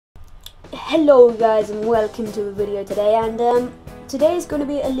Hello guys and welcome to a video today, and today is going to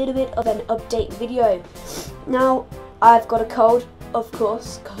be a little bit of an update video. Now I've got a cold, of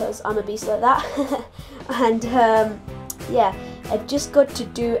course, because I'm a beast like that. And yeah, I've just got to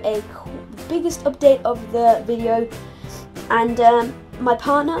do a biggest update of the video, and my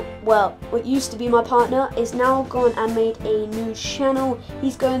partner, well, what used to be my partner, is now gone and made a new channel.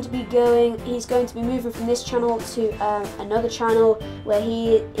 He's going to be moving from this channel to another channel where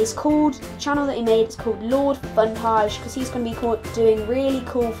he is called, the channel that he made is called Lord Funtage, because he's going to be doing really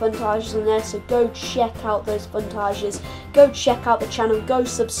cool funtages on there. So go check out those funtages, go check out the channel, go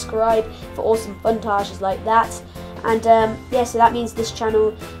subscribe for awesome funtages like that. And yeah, so that means this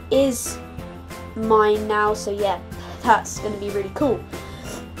channel is mine now, so yeah, that's going to be really cool.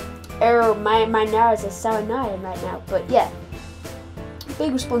 Oh, my nose is so annoying right now. But yeah,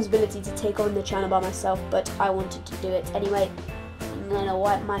 big responsibility to take on the channel by myself, but I wanted to do it anyway. I'm going to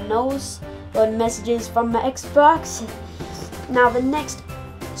wipe my nose on messages from my Xbox. Now the next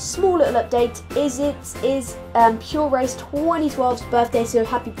small little update is Pure Race 2012's birthday, so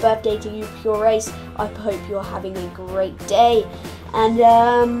happy birthday to you, Pure Race. I hope you're having a great day. And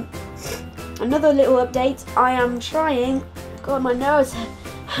another little update, I am trying, God, my nose,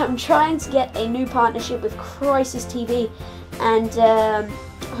 I'm trying to get a new partnership with Crisis TV, and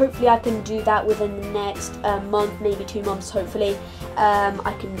hopefully I can do that within the next month, maybe 2 months. Hopefully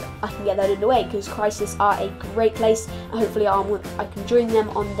I can get that underway, because Crisis are a great place, and hopefully I can join them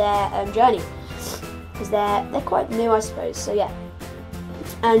on their journey, because they're quite new, I suppose. So yeah.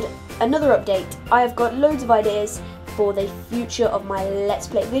 And another update, I have got loads of ideas for the future of my Let's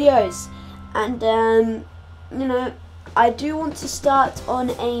Play videos, and you know, I do want to start on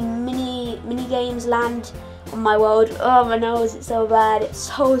a mini games land on my world. Oh, my nose, it's so bad, it's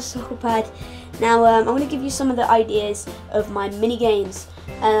so bad. Now I'm going to give you some of the ideas of my mini games.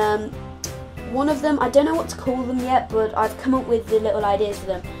 One of them, I don't know what to call them yet, but I've come up with the little ideas for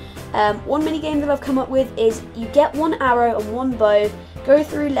them. One mini game that I've come up with is you get one arrow and one bow, go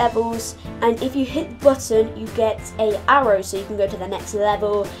through levels, and if you hit the button you get a arrow, so you can go to the next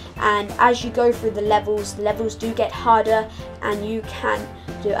level. And as you go through the levels do get harder, and you can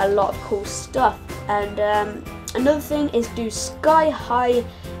do a lot of cool stuff. And another thing is do Sky High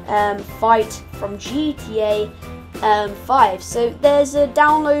Fight from GTA 5. So there's a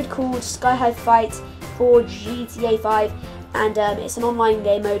download called Sky High Fight for GTA 5, and it's an online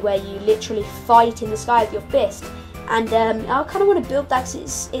game mode where you literally fight in the sky with your fist. And I kind of want to build that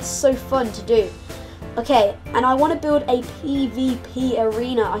because it's so fun to do. Okay, and I want to build a PvP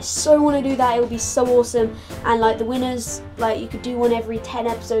arena. I so want to do that. It would be so awesome. And like the winners, like you could do one every 10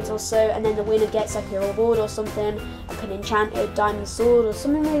 episodes or so, and then the winner gets like a reward or something, like an enchanted diamond sword or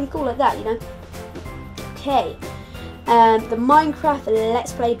something really cool like that, you know. Okay. The Minecraft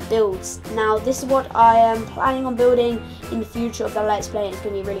Let's Play builds. Now this is what I am planning on building in the future of the Let's Play, and it's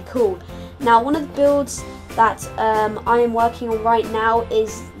going to be really cool. Now one of the builds that I am working on right now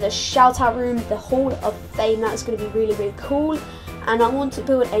is the shout out room, the Hall of Fame. That's going to be really cool. And I want to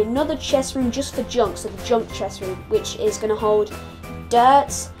build another chest room just for junk, so the junk chest room, which is going to hold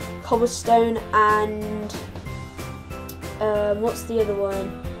dirt, cobblestone, and what's the other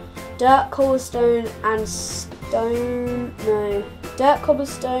one? Dirt, cobblestone, and stone. No, dirt,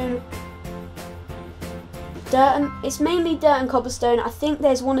 cobblestone, dirt, and it's mainly dirt and cobblestone. I think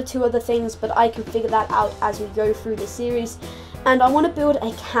there's one or two other things, but I can figure that out as we go through the series. And I want to build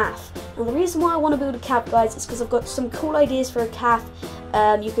a calf. Now the reason why I want to build a calf, guys, is because I've got some cool ideas for a calf.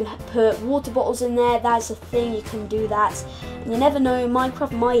 You can put water bottles in there. That's a thing, you can do that. And you never know,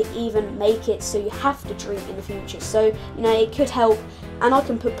 Minecraft might even make it so you have to drink in the future. So, you know, it could help. And I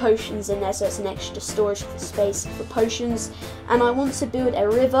can put potions in there, so it's an extra storage space for potions. And I want to build a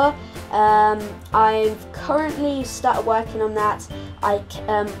river. I've currently started working on that.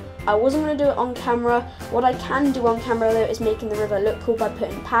 I wasn't going to do it on camera. What I can do on camera though is making the river look cool by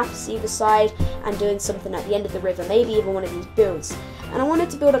putting paths either side and doing something at the end of the river, maybe even one of these builds. And I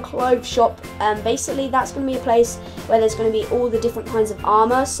wanted to build a clothes shop, and basically that's going to be a place where there's going to be all the different kinds of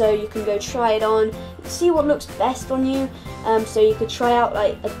armor, so you can go try it on, see what looks best on you. So you could try out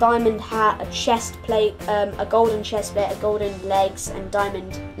like a diamond hat, a chest plate, a golden chest plate, a golden legs, and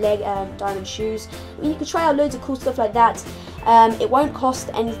diamond shoes. I mean, you could try out loads of cool stuff like that. It won't cost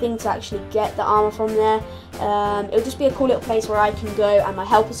anything to actually get the armor from there. It'll just be a cool little place where I can go and my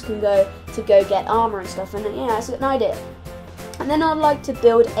helpers can go to go get armor and stuff. And yeah, that's an idea. And then I'd like to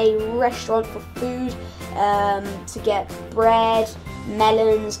build a restaurant for food, to get bread,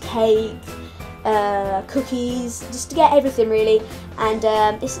 melons, cake, cookies, just to get everything really. And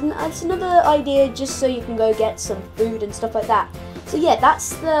it's another idea just so you can go get some food and stuff like that. So yeah,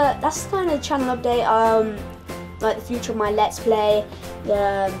 that's kind of channel update. Like the future of my Let's Play,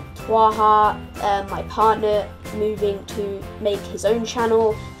 the Twaha, my partner moving to make his own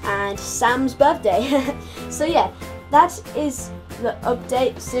channel, and Sam's birthday. So yeah, that is the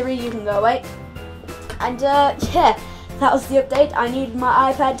update. Siri, you can go away. And yeah, that was the update. I needed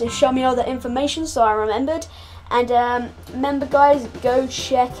my iPad to show me all the information, so I remembered. And remember guys, go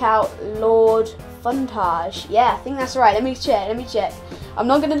check out Lord Funtage. Yeah, I think that's right. Let me check. I'm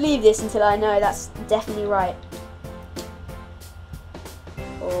not going to leave this until I know that's definitely right.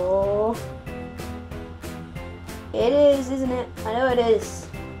 Oh, it is, isn't it? I know it is.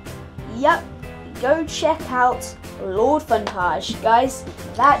 Yep, go check out Lord Funtage. Guys,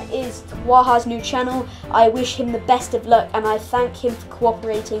 that is Twaha's new channel. I wish him the best of luck, and I thank him for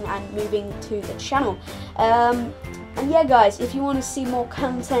cooperating and moving to the channel. And yeah guys, if you want to see more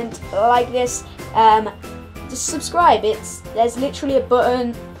content like this, just subscribe. There's literally a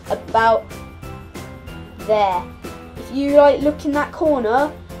button about there. If you like look in that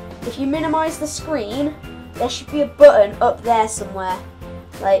corner, if you minimize the screen, there should be a button up there somewhere,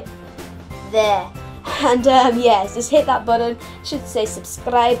 like there. And yeah, just hit that button. It should say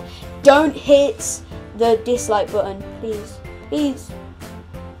subscribe. Don't hit the dislike button, please. Please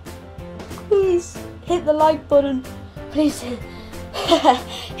hit the like button. Please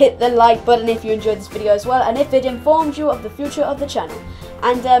hit the like button if you enjoyed this video as well, and if it informs you of the future of the channel.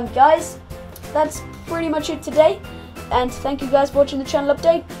 And guys, that's pretty much it today. And thank you guys for watching the channel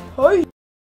update. Bye.